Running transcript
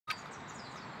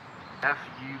F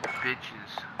you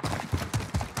bitches.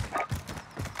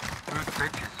 Who's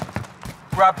bitches?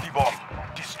 Grab the bomb.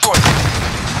 Destroy it.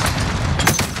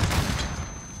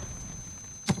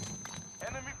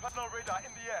 Enemy personal radar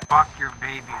in the air. Fuck your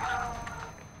babies.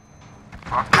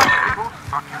 Fuck your bagels?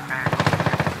 Fuck your bagels.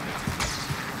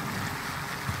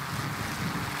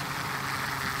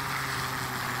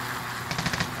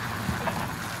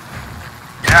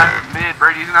 Yeah, mid,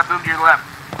 Brady. He's in that building to your left.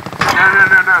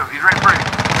 No. He's right in front of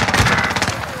you.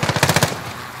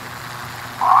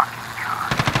 Fucking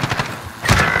God.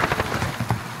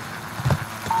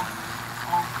 Oh,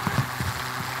 good.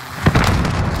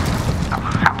 I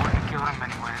wouldn't kill him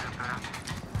anyway, but...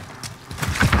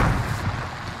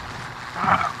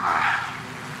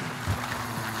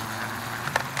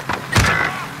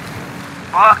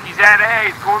 Fuck, he's at A.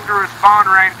 He's going to respond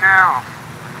right now.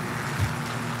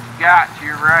 Yeah, to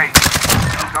your right.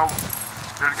 Go.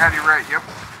 There's a guy to your right, yep.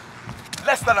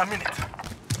 Less than a minute.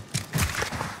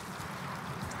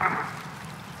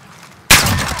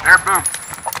 There, boom.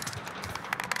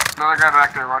 Another guy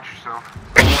back there, watch yourself.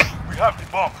 We have the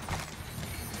bomb.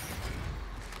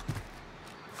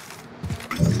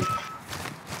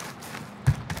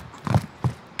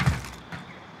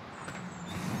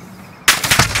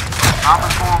 I'm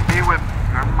just going to be with...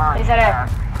 Never mind. He's at A.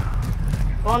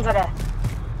 One's at A.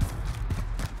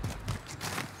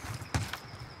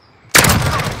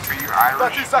 Are you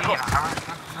Irish? 30 seconds.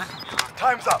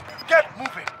 Time's up. Get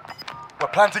moving. We're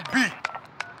planting B.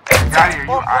 Daddy, are you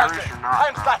Bomb Irish planted. or not?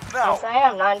 Time Bro? starts now. Yes, I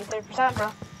am. 93%,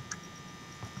 bro.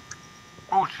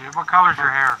 Oh shit, what color's your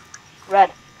hair?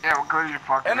 Red. Yeah, what color's your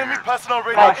fucking Enemy hair? personal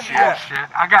radar in the Shit, air. shit.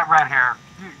 I got red hair.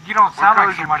 You don't sound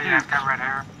like color's your somebody that's pubes? got red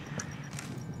hair.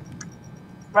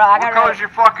 Bro, I What got color's red. your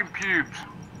fucking pubes?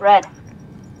 Red.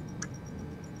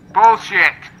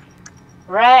 Bullshit.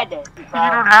 Red. Bro.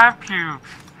 You don't have pubes.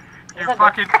 You're Yes, I do.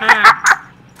 fucking pig.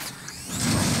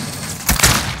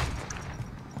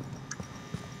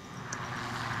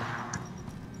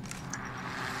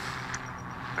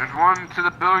 There's one to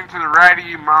the building to the right of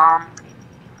you, Mom.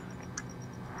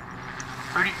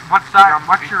 What side?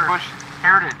 What's your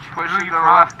heritage? Pushing the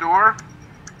left door.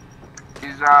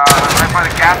 He's right by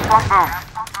the gas pump. Boom.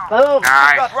 Boom.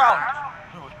 Nice. That round.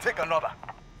 We will take another.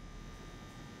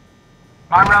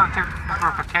 My relatives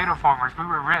were potato farmers. We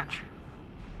were rich.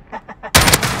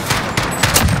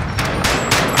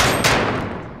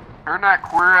 Turn that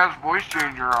queer ass voice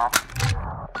changer off.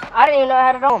 I didn't even know I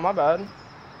had it Oh, on. my bad.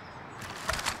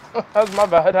 That was my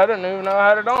bad. I didn't even know I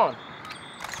had it on.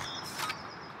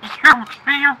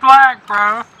 You're black,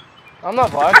 bro. I'm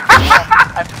not black.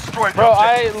 I've destroyed Bro,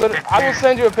 the objective. I will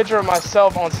send you a picture of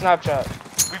myself on Snapchat.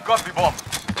 We've got the bomb.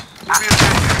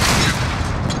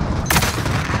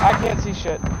 I can't see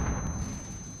shit.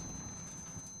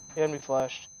 He had me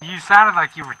flashed. You sounded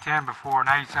like you were 10 before.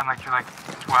 Now you sound like you're like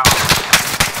 12.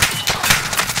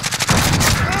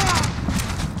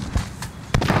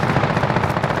 You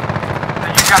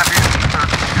gotta be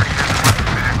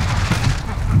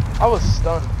 13. I was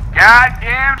stunned.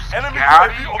 Goddamn Enemy Scouty,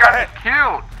 UAV you overhead. got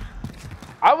killed.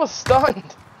 I was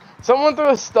stunned. Someone threw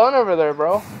a stun over there,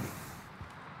 bro.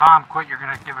 Tom, quit. You're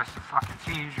gonna give us a fucking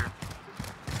seizure.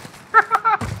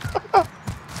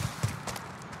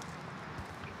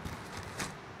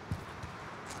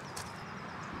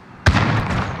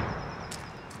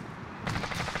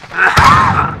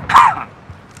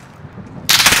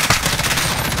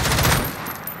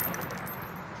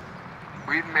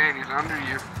 Weed man, he's under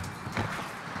you.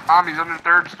 Tom, he's under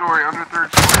third story, under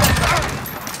third story.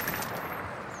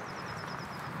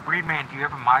 Weed man, do you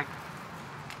have a mic?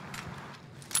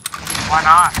 Why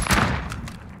not?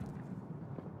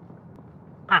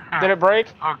 Did it break?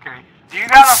 Okay. Do you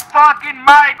got a fucking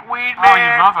mic, Weed man? Oh,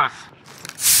 you love us.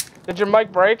 Did your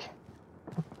mic break?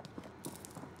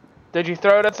 Did you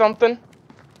throw it at something?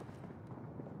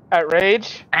 At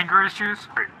Rage? Anger issues?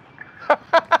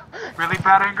 Really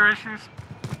bad anger issues?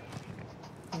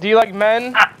 Do you like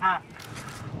men? That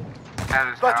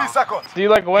is 30 how. seconds. Do you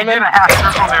like You women? did a half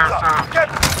circle there, so... Get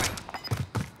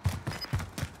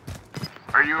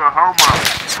Are you a homo?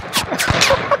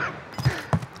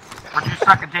 Or do you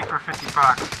suck a dick for 50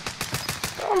 bucks?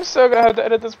 I'm so gonna have to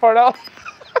edit this part out.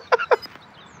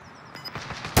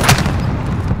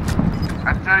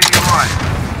 I tell you what,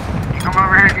 you come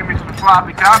over here and give me some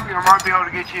sloppy toppy, I might be able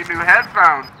to get you a new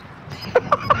headphone.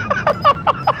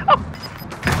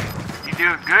 You do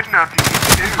it good enough, you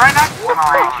can do it. Right next to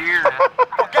my here.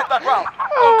 Forget that round.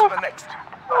 On to the next.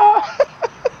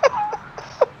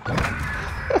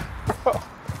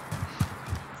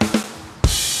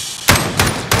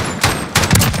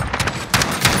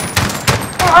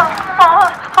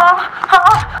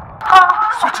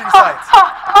 Switching sides.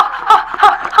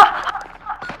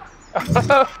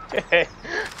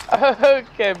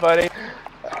 Okay, buddy.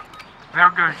 There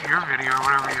goes your video or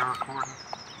whatever you're recording.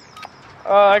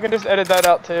 I can just edit that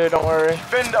out too, don't worry.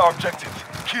 Defend our objectives.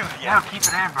 Kill the Yeah, keep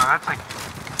it in, bro. That's like...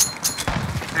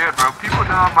 Yeah, bro. People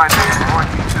know my name on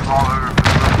YouTube all over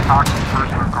for the toxic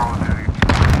person on Call of Duty.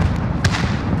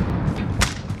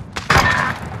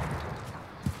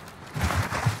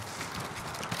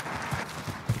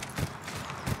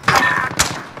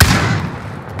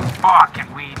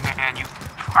 Fucking weed, man. You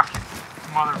fucking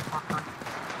motherfucker.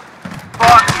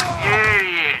 Fucking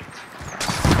idiot.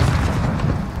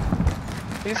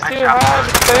 He's too high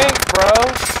to think, bro.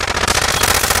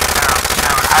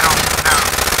 No, I don't know.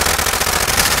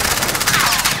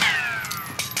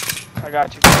 I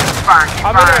got you. Keep firing, keep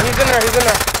I'm in firing. there, he's in there, he's in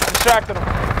there. I distracted him.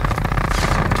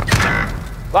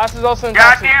 Last is also in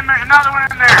toxic. Goddamn, there's another one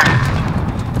in there.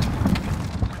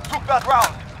 Took that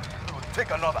round. We will take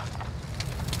another.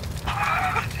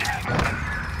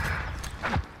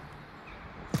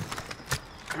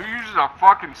 Who uses a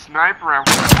fucking sniper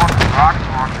rifle with a fucking rocket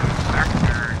launcher in the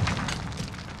secondary?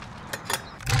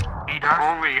 He does?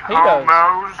 Only He does.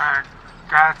 homos?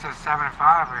 Guy says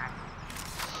 75 or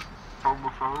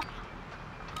homophobes.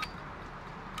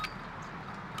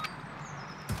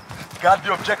 Got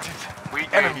the objectives. We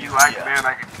Enemy you like here. man,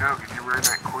 I can tell because you're wearing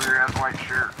that queer ass white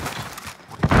shirt.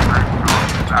 With the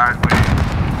rainbow sideways.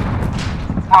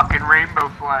 Fucking rainbow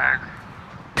flag.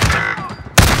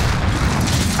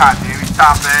 God damn, he's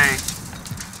top A.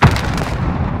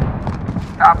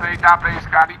 Top A,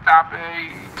 Scotty, top A.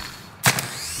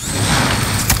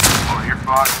 Oh, you're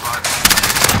fucked, bud.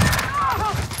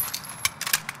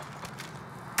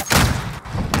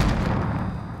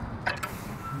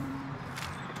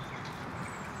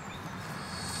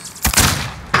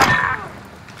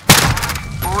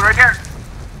 Oh, right there.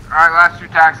 Alright, last two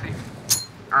taxi.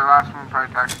 Or last one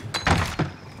probably taxi.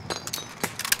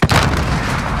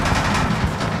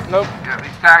 Nope. Yeah,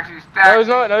 these taxis, No, he's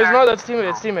not, that's teammate,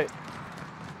 it's teammate.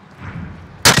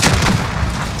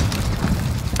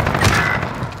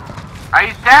 I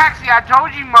use taxi, I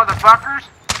told you motherfuckers.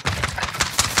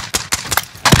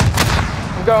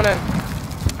 I'm going in.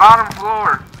 Bottom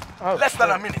floor. Oh, Less than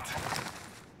shit. a minute.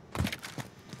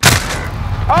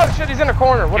 Oh shit, he's in a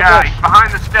corner. What a Yeah, bitch. he's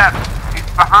behind the steps.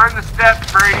 He's behind the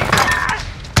steps, Brady.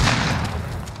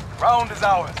 Round is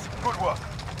ours. Good work.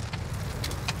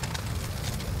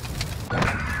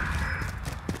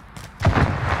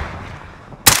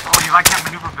 Oh, you like that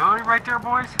maneuverability right there,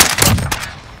 boys?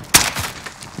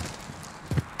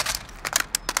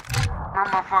 My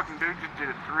motherfucking dude just did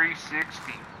a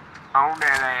 360 on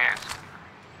that ass.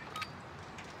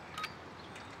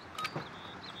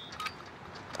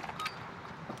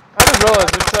 I just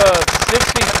realized it's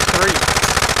 63.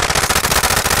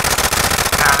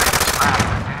 Yeah, that's just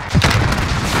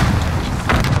fine.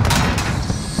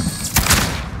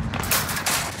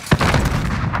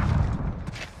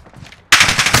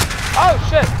 Oh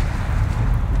shit!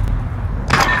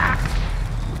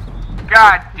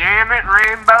 God damn it,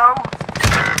 Rainbow.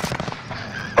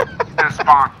 He's in a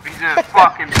spawn. He's in a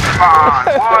fucking spawn.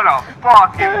 What a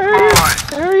fucking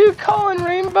fun. Who are you calling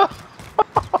Rainbow?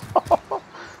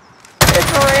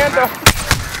 It's random.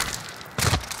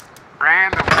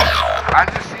 Random. I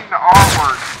just seen the R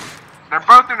word. They're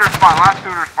both in their spawn. Last two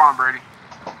in their spawn, Brady.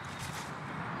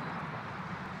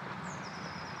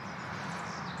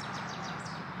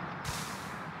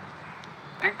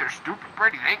 Think they're stupid,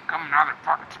 Brady? They ain't coming out of their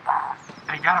fucking spawn.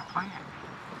 They got a plan.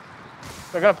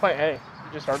 They're gonna play A.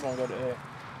 We just heard one go to A.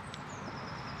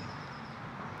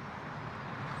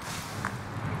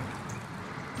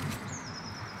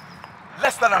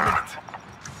 Less than a minute.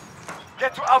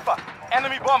 Get to Alpha.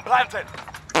 Enemy bomb planted.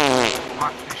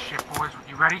 Watch this shit, boys.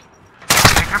 You ready?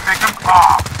 Take him, take him.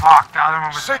 Oh, fuck. The other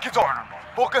one was Shake in it the off. corner.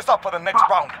 Focus up for the next Fuck.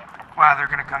 round. Wow, they're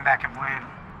gonna come back and win.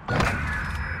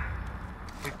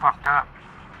 We fucked up.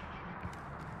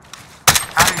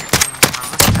 How do you do this, bro?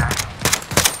 Look at that.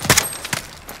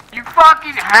 You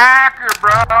fucking hacker,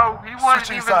 bro! He wasn't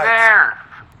Switching even sides. there.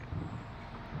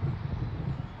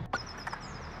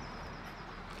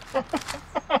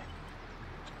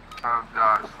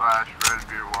 Slash red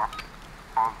beer walk.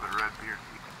 All the red beer.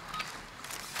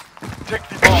 Take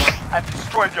the bomb and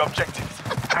destroy the objectives.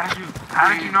 How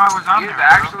did you know I was on there?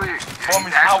 Actually, Bomb he's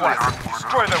is actually ours. on board.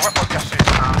 Destroy the weapon cache.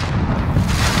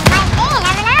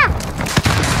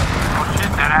 Well,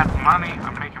 shit, that adds money.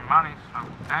 I'm making money, so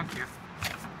thank you.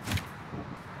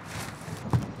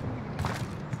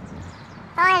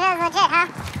 Oh, it is legit, huh?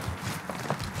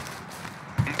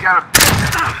 He's got a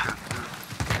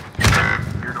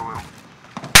beard oil.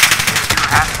 Your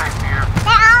hashtag beer.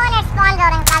 They're all in their spawn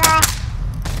buildings, by the way.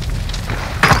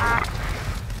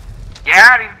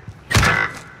 Got him.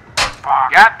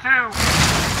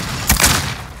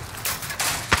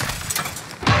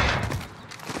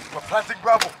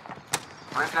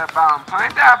 Plant that bomb.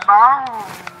 Plant that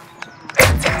bomb.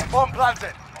 Bomb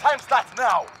planted. Time starts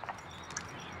now.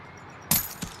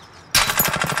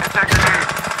 Hit that grenade.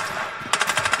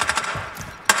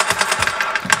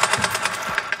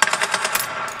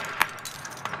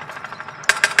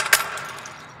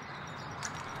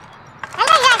 I think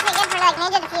it's actually good for like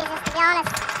ninja diffusers, to be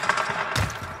honest.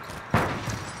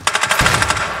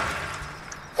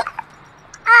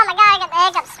 Oh my god, I got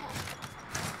the hiccups.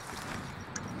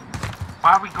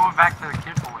 Why are we going back to the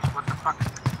kid boys? What the fuck?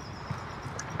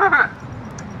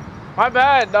 My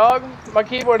bad, dog. My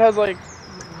keyboard has like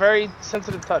very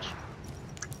sensitive touch.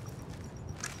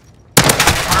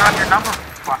 Put on your number,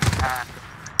 fucking pad.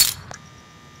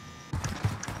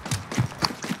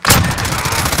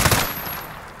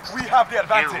 We have the Get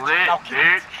advantage. lit, Now keep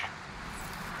it. bitch.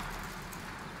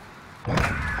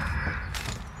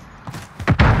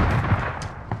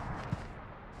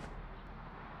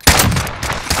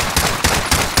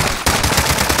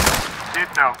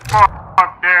 Sit the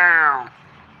fuck down.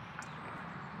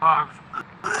 Fuck.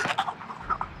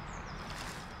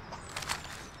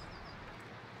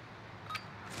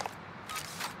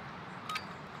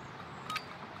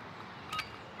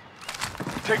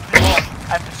 Take the bomb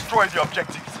and destroy the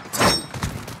objectives.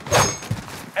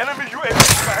 Enemy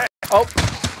UAV ahead. Oh,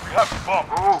 We have the bomb.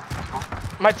 Oh,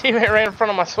 my teammate ran in front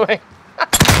of my swing.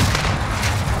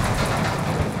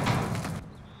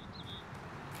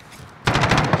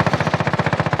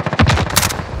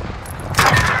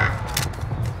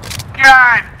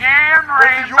 god damn,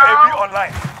 Enemy UAV Rainbow.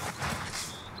 online.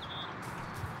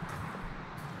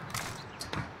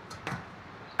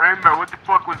 Rainbow, what the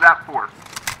fuck was that for?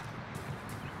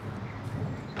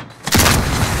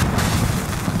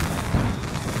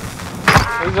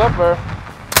 He's up there.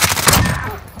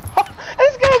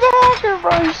 This guy's a hacker,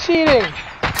 bro. He's cheating.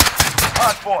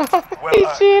 Hard fought. Well He's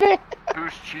done. cheating.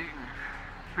 Who's cheating?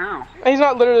 Who? He's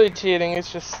not literally cheating.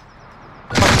 It's just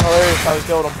fucking hilarious how he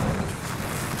killed him.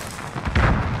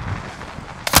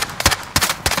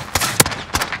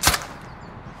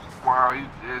 Wow, he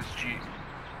is cheating.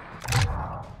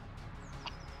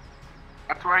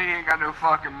 That's why he ain't got no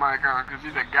fucking mic on, cause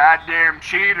he's a goddamn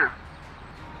cheater.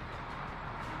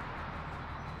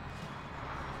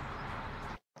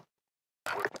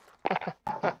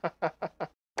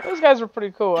 Those guys were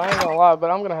pretty cool, I ain't gonna lie, but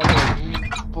I'm gonna have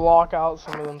to block out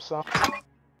some of them some.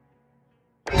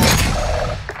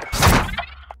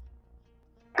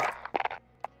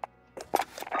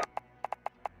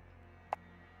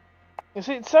 You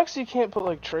see, it sucks you can't put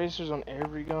like tracers on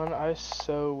every gun. I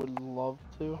so would love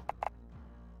to.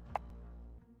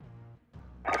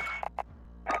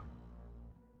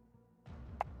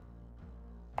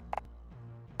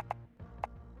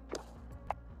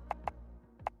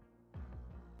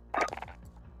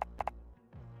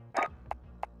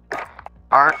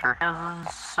 Parker.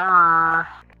 Yes, sir.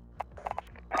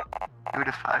 2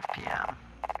 to 5 p.m.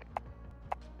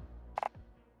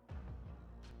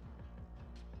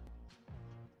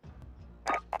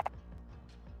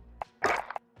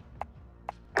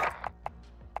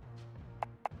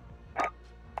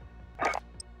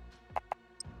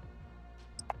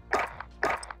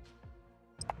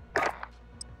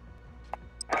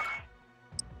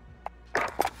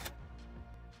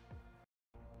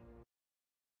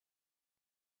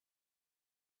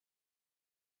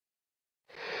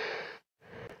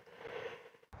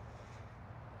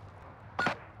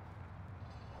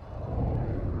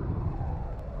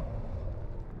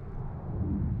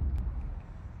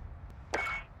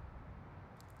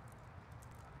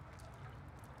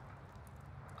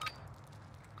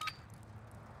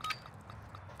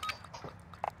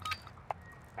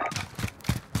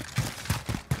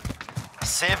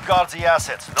 Safeguard the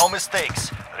assets. No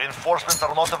mistakes. Reinforcements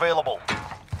are not available.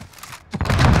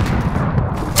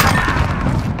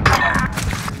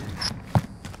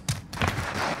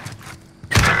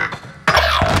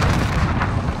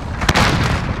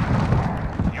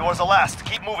 You are the last.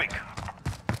 Keep moving. 2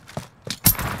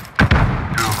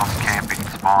 of them camping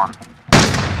spawn.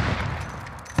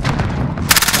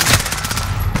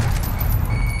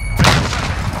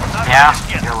 Yeah,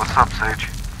 what's up, Sage?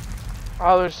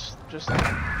 Oh, there's just...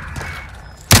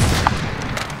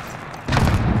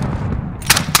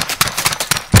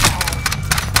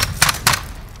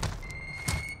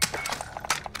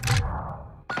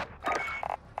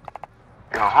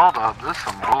 Yo, hold up, this is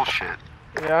some bullshit.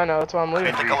 Yeah, I know, that's why I'm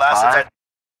leaving. Critical assets at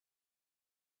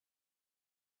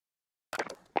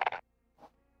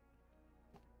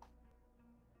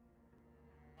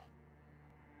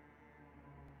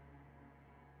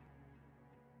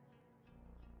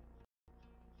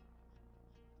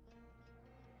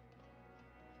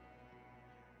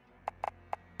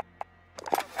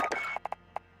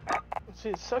See,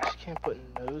 it sucks you can't put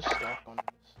nose stock on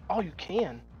this. Oh, you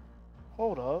can.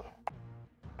 Hold up.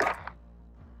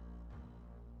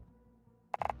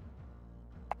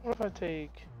 What if I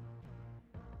take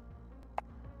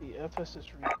the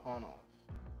FSS recon off?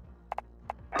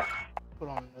 Put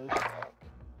on nose stock.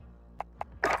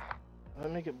 Will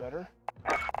that make it better?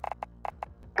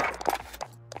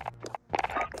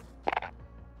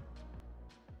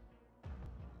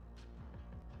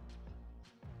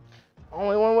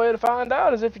 Only one way to find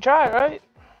out is if you try, right?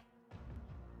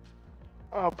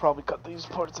 I'll probably cut these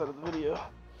parts out of the video.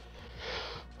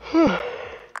 Okay,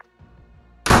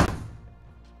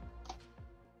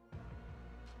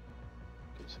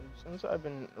 so since I've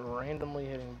been randomly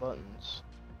hitting buttons,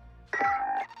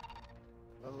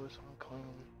 oh, it's unclean.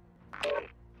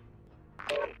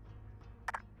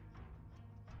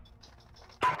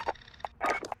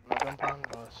 No gunpowder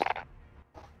dust.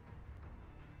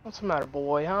 What's the matter,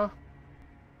 boy, huh?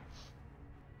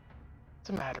 What's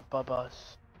the matter,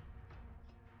 Bubbas?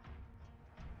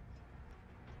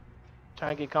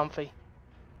 Trying to get comfy?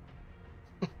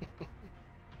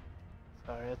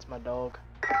 Sorry, that's my dog.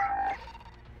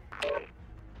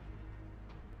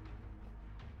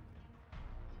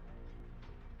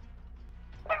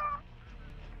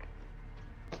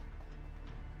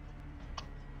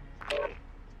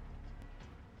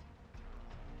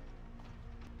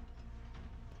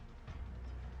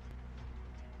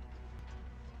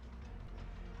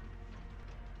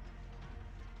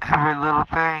 Every little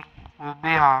thing will be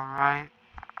alright.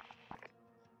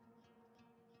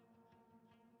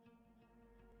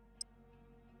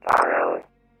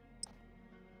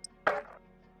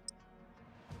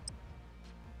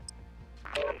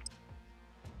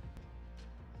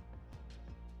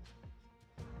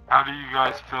 How do you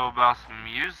guys feel about some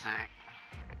music?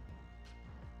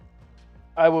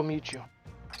 I will mute you.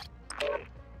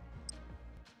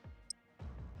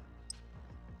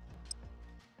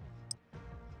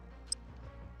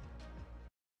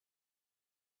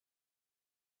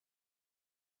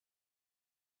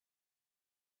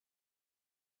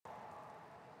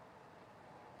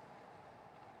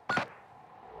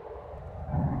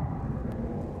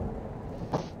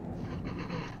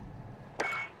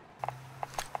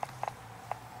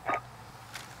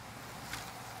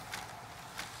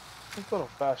 A little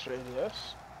faster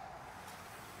ADS.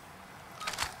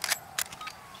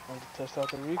 Just wanted to test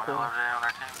out the recoil.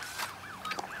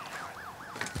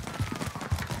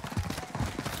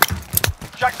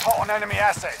 Jack's hot on enemy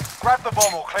assets. Grab the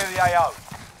bomb or clear the AO.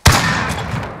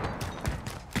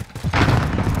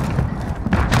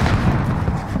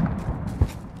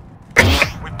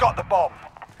 We've got the bomb.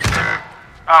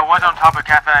 One's on top of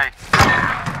cafe.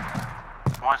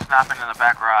 One snapping in the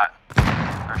back right.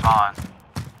 There's on.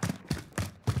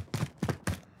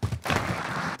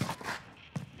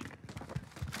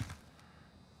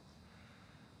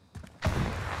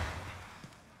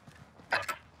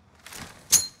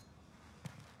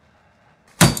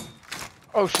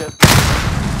 Oh shit.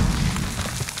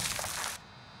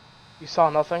 You saw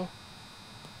nothing?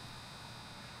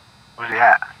 Where's he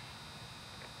at?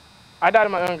 I died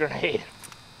in my own grenade.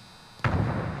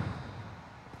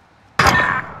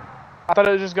 I thought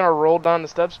it was just gonna roll down the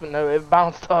steps, but no, it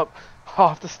bounced up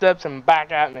off the steps and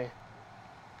back at me.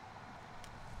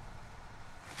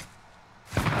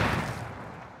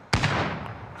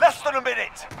 Less than a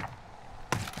minute.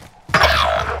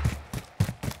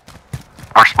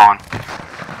 Our spawn.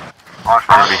 Our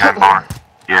spawn behind barn.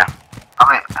 Yeah.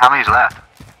 How many's left?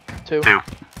 Two.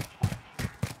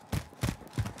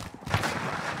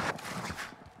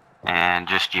 And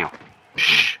just you.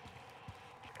 Shh.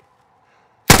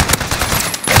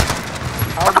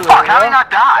 What the fuck? How did he not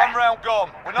die? One round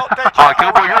gone. We're not dead Oh, yet.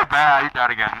 Killboy, you're bad. You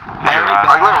died again.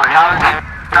 Like literally, how did he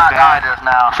not die just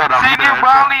now? Shut up. Senior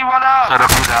Brownie, what up? Shut up,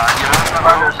 you died.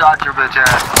 You shot your bitch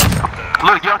ass.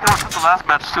 Look, you have to watch the last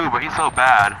match too, but he's so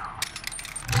bad.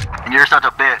 And you're such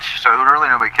a bitch, so really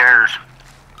nobody cares.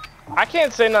 I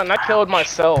can't say nothing, I killed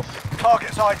myself.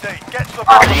 Target's ID. Get to the Oh,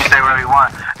 bomb. you can say whatever you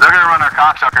want. They're gonna run their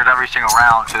cocksuckers every single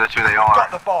round, so that's who they are. Got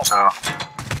the bomb. So,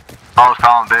 I was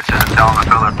calling bitches and telling them to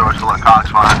fill their throats full of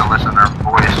cocks when I had to listen to their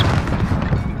voice.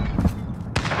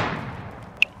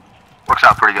 Works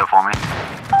out pretty good for me.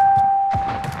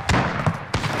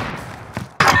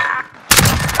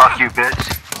 Fuck you,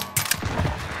 bitch.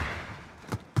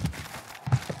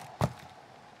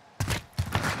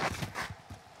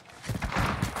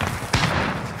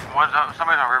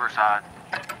 Somebody's on Riverside.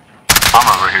 I'm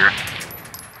over here.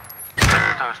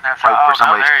 So snapshot. Wait for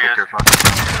somebody to there he kick is. their fucking...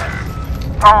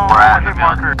 Oh, We're at hit him,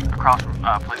 marker across from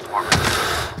police department.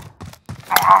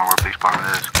 Oh, I don't know where police department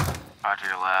is. Right to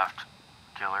your left.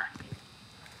 Killer.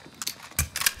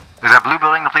 Is that blue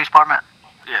building the police department?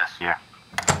 Yes. Yeah.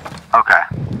 Okay.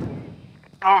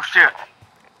 Oh shit.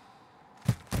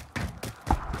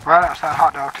 Right outside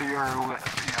hot dog to your left.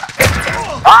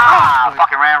 Yeah. Ah!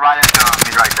 Fucking ran right into him.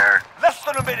 He's right there. Less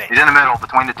than a minute. He's in the middle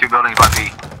between the two buildings by B.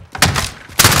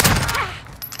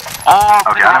 Oh,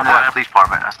 okay, I don't know that police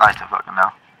department. That's nice to fucking know.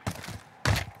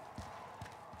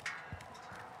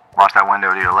 Watch that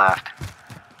window to your left.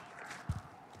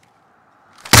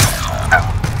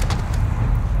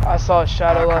 I saw a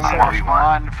shadow last second.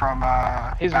 One from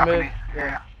He's balcony. mid.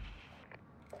 Yeah.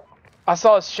 I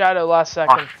saw his shadow last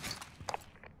second.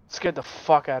 Scared the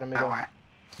fuck out of me That though. way.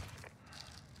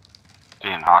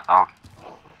 Being hot dog.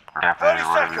 Or 30 definitely,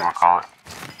 whatever you want to call it.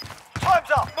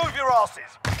 Time's up. Move your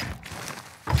asses.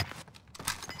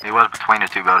 He was between the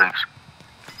two buildings.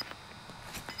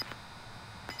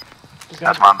 Just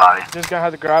That's gonna, my body. just gonna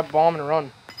have to grab bomb and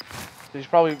run. He's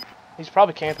probably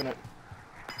camping it.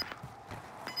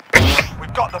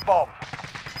 We've got the bomb.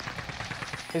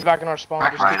 He's back in our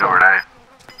spawn. Just Right keep over going. there.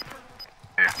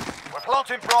 Yeah. We're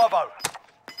planting Bravo.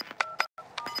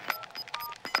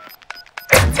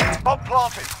 Bomb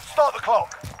planted. Start the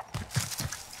clock.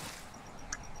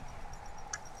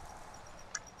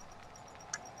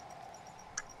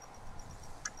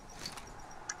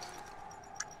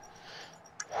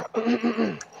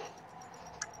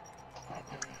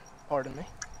 Pardon me.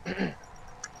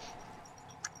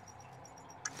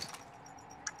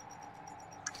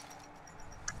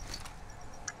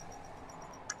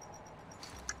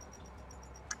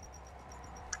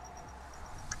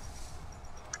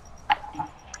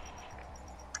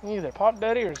 Either Pop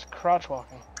Daddy or is crouch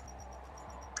walking.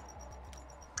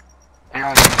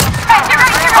 Yeah. Stay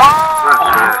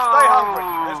hungry.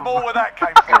 There's more where that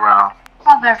came from. Around.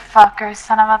 Motherfucker,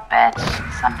 son of a bitch.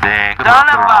 Son of Dang. Son of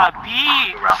a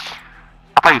bitch.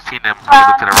 I thought you seen them. Wow.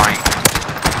 Look to the right.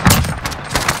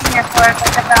 Here for it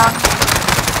with the bounty.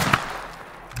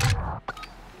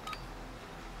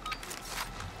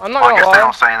 I'm not Well, I gonna guess they lie.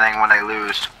 don't say anything when they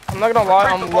lose. I'm not gonna lie.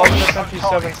 I'm loving this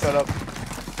MP7 setup.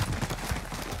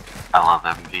 I love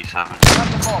MP7. Grab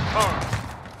the bomb. Move.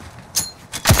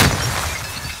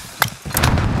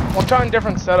 I'm trying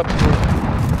different setups here.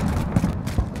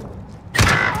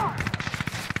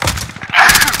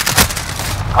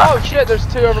 Oh shit! There's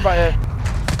two over by A.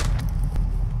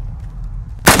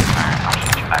 I'll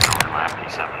shoot you back over to my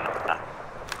MP7.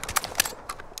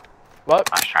 What?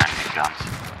 I was trying to use guns.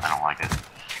 I don't like it.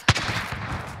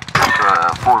 After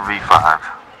a 4v5.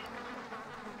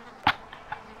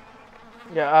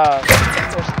 Yeah.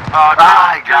 There's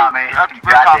He got me. God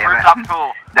damn it.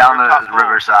 Pool. Down the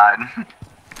riverside.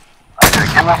 I should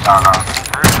have kept my gun on.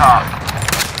 Rooftop.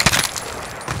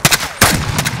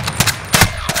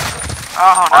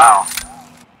 Oh no. Wow.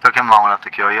 Took him long enough to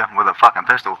kill you with a fucking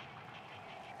pistol.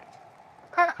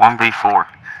 1v4.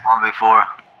 1v4.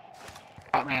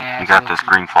 You got this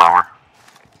green flower.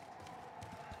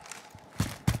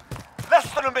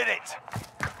 Less than a minute.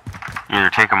 Either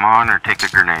take them on or take the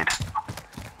grenade.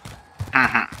 Take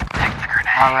the grenade.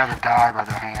 I'd rather die by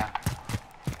the hand.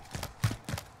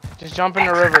 just jump in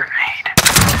the river.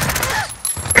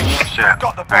 Shit.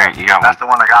 Got the Alright, you got one. That's the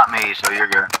one that got me, so you're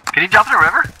good. Can you jump in the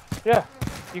river? Yeah.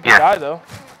 You can Yeah. die though.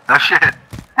 No shit.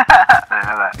 I didn't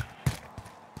know that.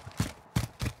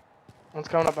 One's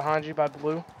coming up behind you by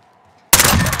blue.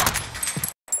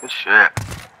 Good shit.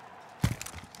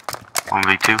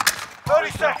 1v2. 30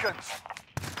 seconds.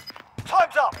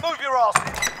 Time's up. Move your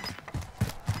asses.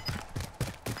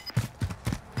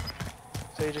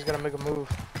 So you just gotta make a move.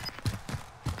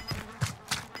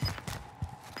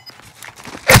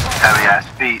 Heavy ass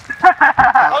feet.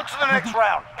 On to the next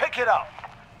round. Pick it up.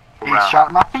 He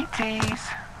shot my PTs.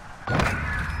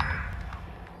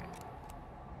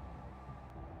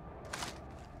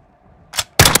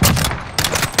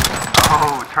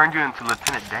 Oh, turned you into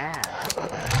Lieutenant Dan.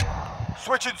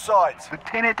 Switching sides.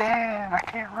 Lieutenant Dan, I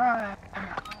can't run.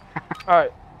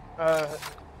 Alright.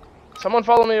 Someone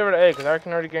follow me over to A, because I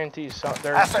can already guarantee you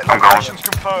they're... Asset I'm going. locations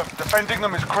confirmed. Defending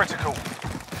them is critical.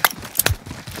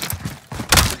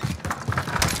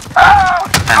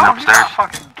 And upstairs.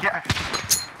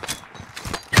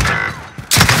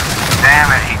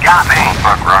 Damn it, he got me. Oh,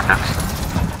 fuck rockets.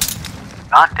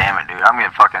 God damn it, dude. I'm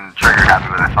getting fucking trigger happy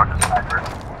with that fucking sniper.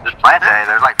 Just plant A.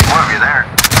 There's like 4 of you there.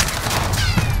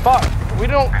 Fuck! We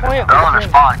don't plant. They're on their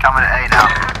spawn coming to A now.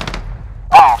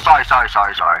 Oh, sorry.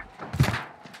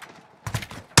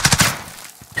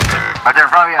 Right there in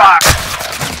front of you. Fuck!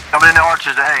 Coming in the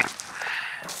arches to A.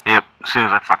 Yep, as soon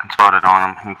as I fucking spotted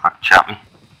on him, he fucking shot me.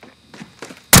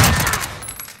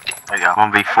 There you go.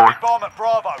 1v4. Enemy bomb at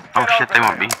Bravo. Oh Get shit, over they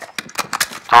won't there. be.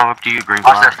 It's all up to you, green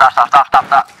flower. Watch that, stop.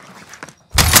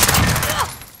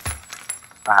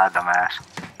 I had dumbass.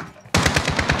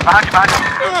 Behind you.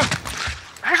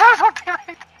 He's on his own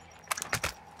teammate.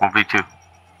 1v2.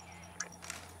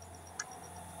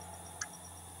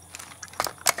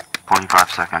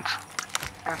 25 seconds.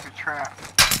 That's a trap.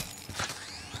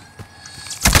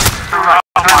 Oh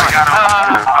my god.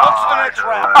 What's the next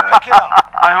round? Pick it up.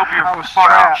 I hope your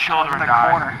Trap. children In the die.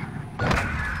 corner.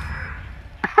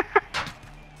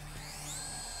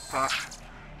 Fuck.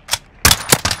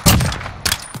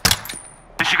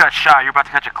 At least you got shot. You're about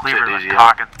to catch a cleaver and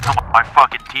cock and come on my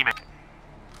fucking teammate.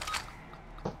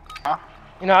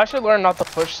 You know, I should learn not to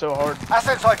push so hard.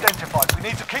 Assets identified. We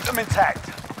need to keep them intact.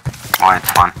 Why, it's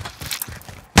fun.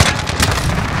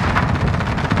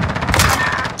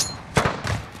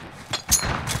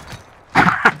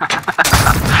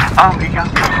 Oh, he got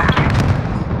me.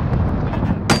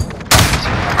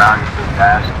 Around you, big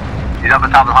ass. He's up on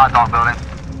top of the hot dog building.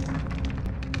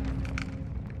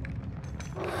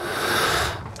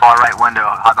 Far right window,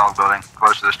 hot dog building,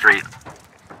 close to the street.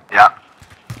 Yep.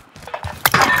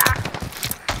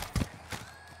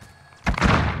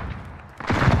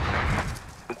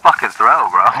 Good fucking throw,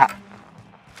 bro.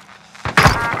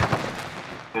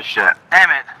 Good shit.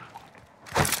 Damn it.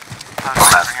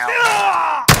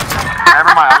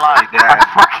 Never mind, I lied. I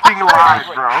fucking lied,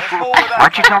 bro.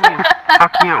 Why'd you tell me?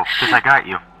 Fuck you, because I got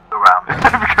you.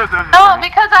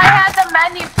 Because I had the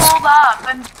menu pulled up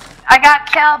and I got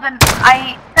killed and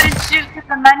I couldn't shoot because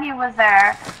the menu was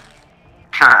there.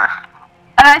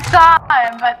 And I saw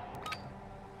him, but...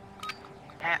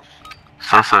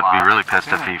 Sosa would be really pissed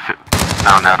if he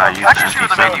found out I used the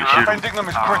empty menu shoot him. Defending them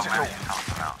is critical.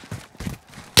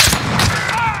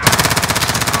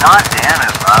 God damn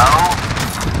it, bro.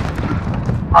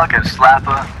 Fucking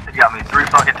slapper. He got me 3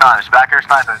 fucking times. Back here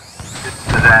sniping.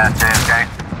 His ass, JFK.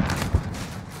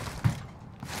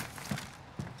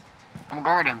 I'm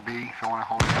guarding B if you want to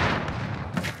hold it.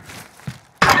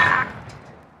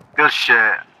 Good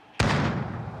shit.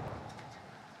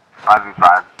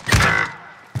 5v5.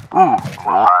 Ooh,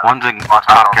 cool. One's in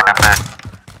top cafe.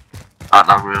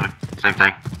 Not really. Same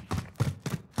thing.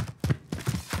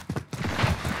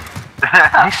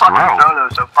 Nice throw. That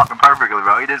was so fucking perfectly,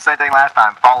 bro. He did the same thing last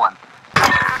time, falling.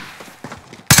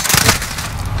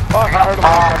 Fuck, I heard him.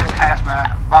 Bombs and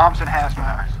hazmat. Bombs and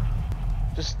hazmat.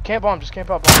 Just camp bomb, just camp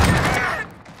out bomb.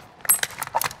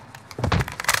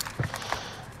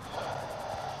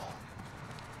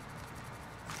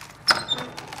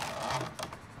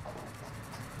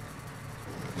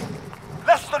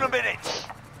 Less than a minute.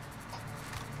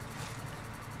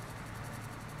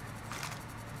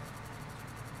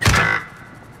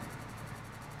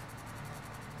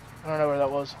 I don't know where that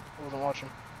was. I wasn't watching.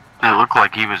 It looked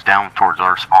like he was down towards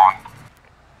our spawn.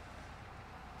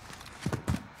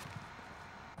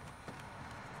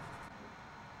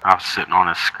 I was sitting on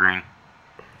his screen.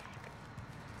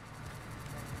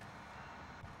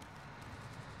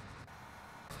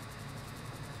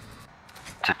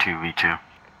 It's a 2v2.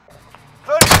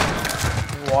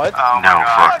 What? Oh no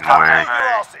fucking way.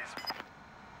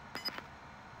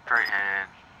 Straight head.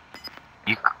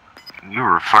 You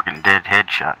were a fucking dead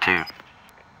headshot too.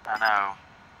 I know.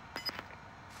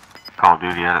 Call of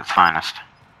Duty at its finest.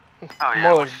 Oh yeah,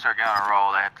 More once like- you start getting on a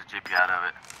roll, they have to jip you out of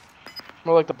it.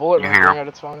 More like the bullet You ring hear him. at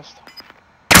its finest.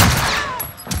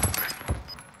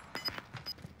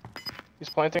 He's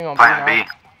planting on B Plan now. B.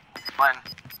 Planting.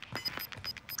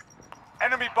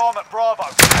 Enemy bomb at Bravo.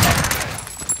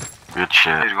 Good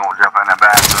shit. He's gonna jump in that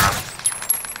bathroom.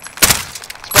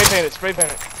 Spray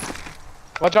paint it.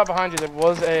 Watch out behind you, there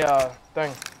was a,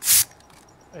 thing.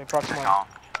 A proximity.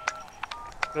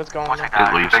 But it's gone now.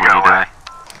 It leaves when you die.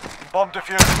 Bomb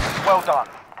defused. Well done.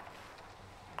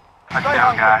 How'd Stay you know,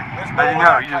 hungry. guy? There's How'd more you where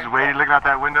know? that You just came waited from. looking out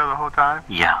that window the whole time?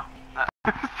 Yeah.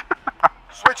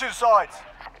 Switching sides.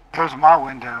 Close my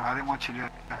window. I didn't want you to.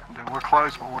 We're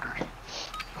closed orders.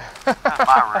 That's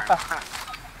my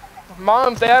room.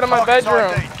 Mom, stay out of my Target's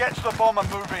bedroom. ID. Get to the bomb and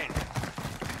move in.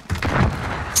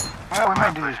 Well, we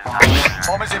may do this bomb.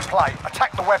 Bomb is in play.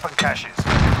 Attack the weapon caches.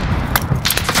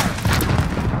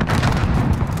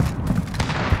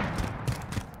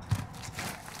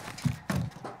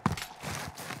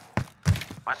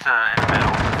 What's in the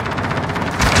middle?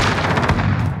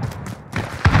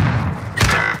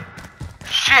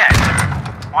 Shit!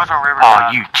 One's on river.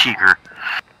 Oh, you cheeker.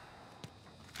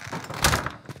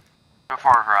 Go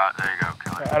far right. There you go.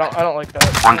 Kill it. Yeah, I don't like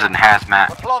that. One's in hazmat.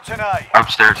 We're planting A.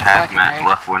 Upstairs hazmat,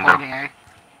 left window.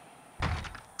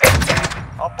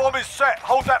 Our bomb is set.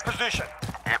 Hold that position.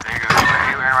 Yep, there you go.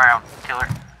 Right around. Killer.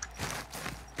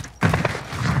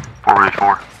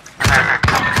 4v4.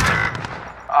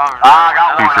 Oh, I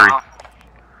got one of them.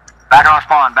 Back on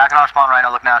our spawn right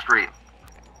now, looking down the street.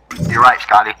 You're right,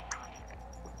 Scotty.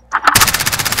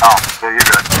 Oh, yeah, you're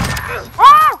good.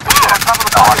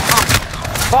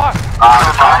 Fuck!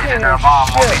 Fucking mom,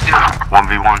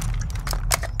 1v1.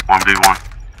 1v1.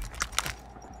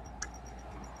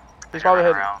 He's probably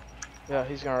hitting. Yeah,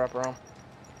 he's gonna wrap around.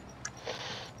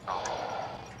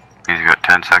 He's got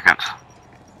 10 seconds.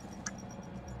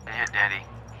 Hit Daddy.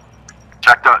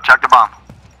 Check the bomb.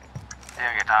 He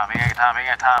ain't got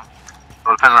time.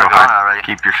 Well, depends on how already.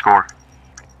 Keep your score.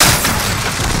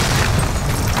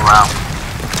 Wow.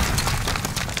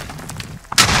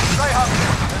 Stay hungry.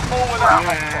 There's more where that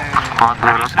came from. On the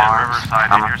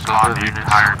Riverside in your spawn the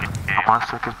entire game. Come on a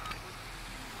second.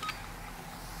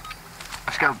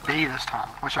 Let's go B this time.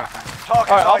 What y'all think?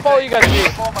 Target's I'll follow ID. you guys to B.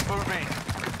 Bomb and move in.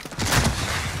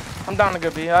 I'm down to go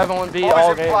B. I haven't won B Bomb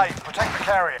all is in game. play. Protect the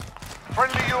carrier.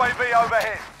 Friendly UAV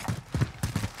overhead.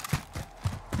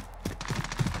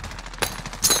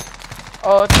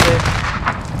 Oh, it's big.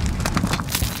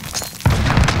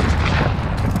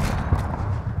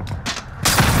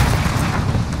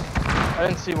 I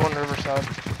didn't see one Riverside.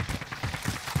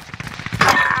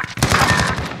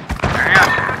 Hurry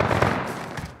up.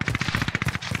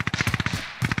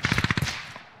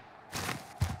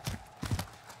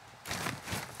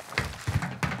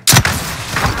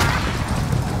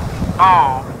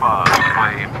 Oh, fuck.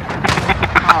 Wait.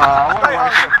 Stay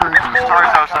hungry. There's more Sorry,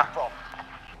 where that Sosa. came from.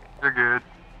 You're good.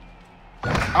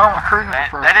 Oh, my cruiser They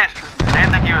first.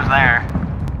 didn't think he was there.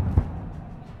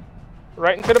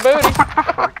 Right into the booty.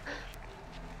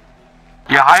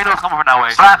 Yeah, how you know it's coming from that way?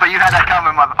 Slap it, you had that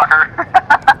coming, motherfucker.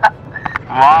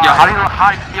 Wow. Yo, how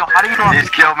do you know? He's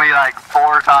killed me like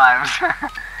 4 times.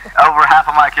 Over half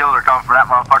of my kills are coming from that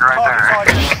motherfucker right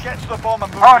Target's there. ID. Get to the bomb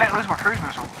and move Oh, I in. didn't lose my cruise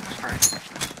missile. That's great.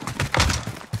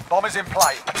 Bomb is in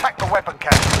play. Attack the weapon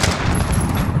cache.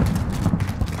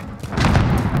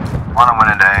 One of them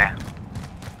went into A.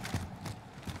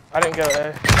 I didn't go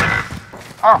A.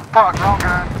 Oh, fuck, wrong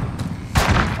gun.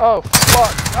 Oh,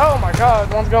 fuck. Oh my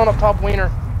god. One's going up top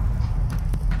wiener.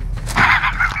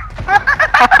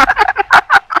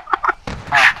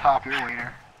 Oh, top your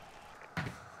wiener.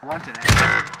 One today.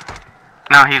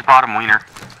 No, he's bottom wiener.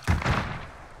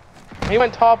 He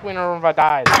went top wiener if I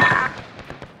died.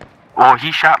 Well,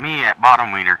 he shot me at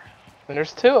bottom wiener. And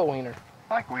there's 2 at wiener.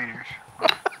 I like wieners.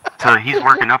 So he's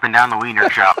working up and down the wiener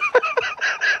shop.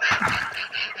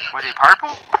 Was he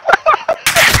purple?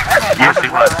 Yes, he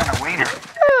was. A wiener.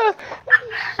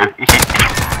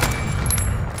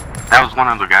 That was one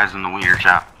of the guys in the wiener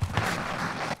shop.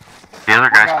 The other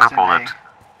guy's guy's purple in A? lips.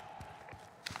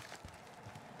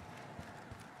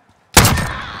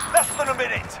 Less than a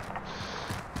minute.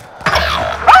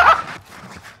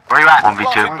 Where you at?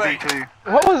 1v2. 1v2.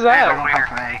 What was that? Don't come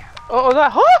from A. What was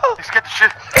that? He's get the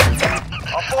shit.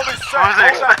 Our bomb is set. What was Hold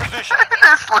it? that position.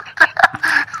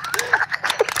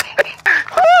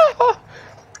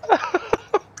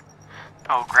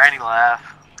 Oh, granny laugh.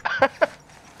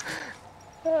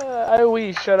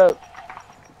 Shut up.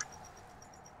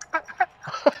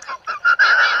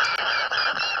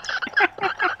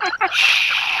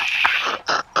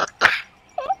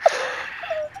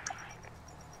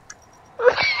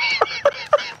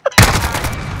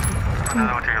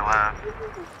 Another one to your left.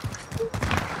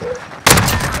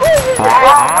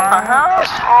 What the hell?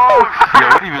 Yo,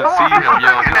 I didn't even see him.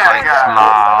 Yo, just like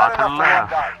slide to the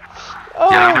left. Oh,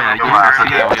 Yo, man, you didn't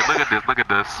see him. Yo, look at this, look at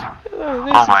this.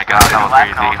 Oh my god, that was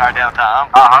crazy. I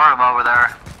heard him over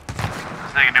there.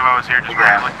 This nigga knew I was here just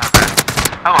randomly.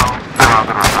 Hello.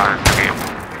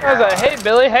 I was like, hey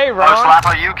Billy, hey Oh, Ron.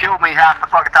 Slapper, you killed me half the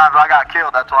fucking times I got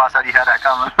killed. That's why I said you had that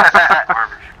coming.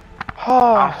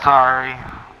 Oh, I'm sorry.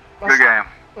 Good game.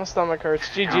 my stomach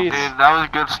hurts. Dude, GG's. that was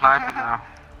good sniping though.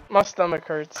 My stomach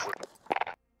hurts.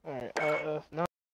 Alright, no.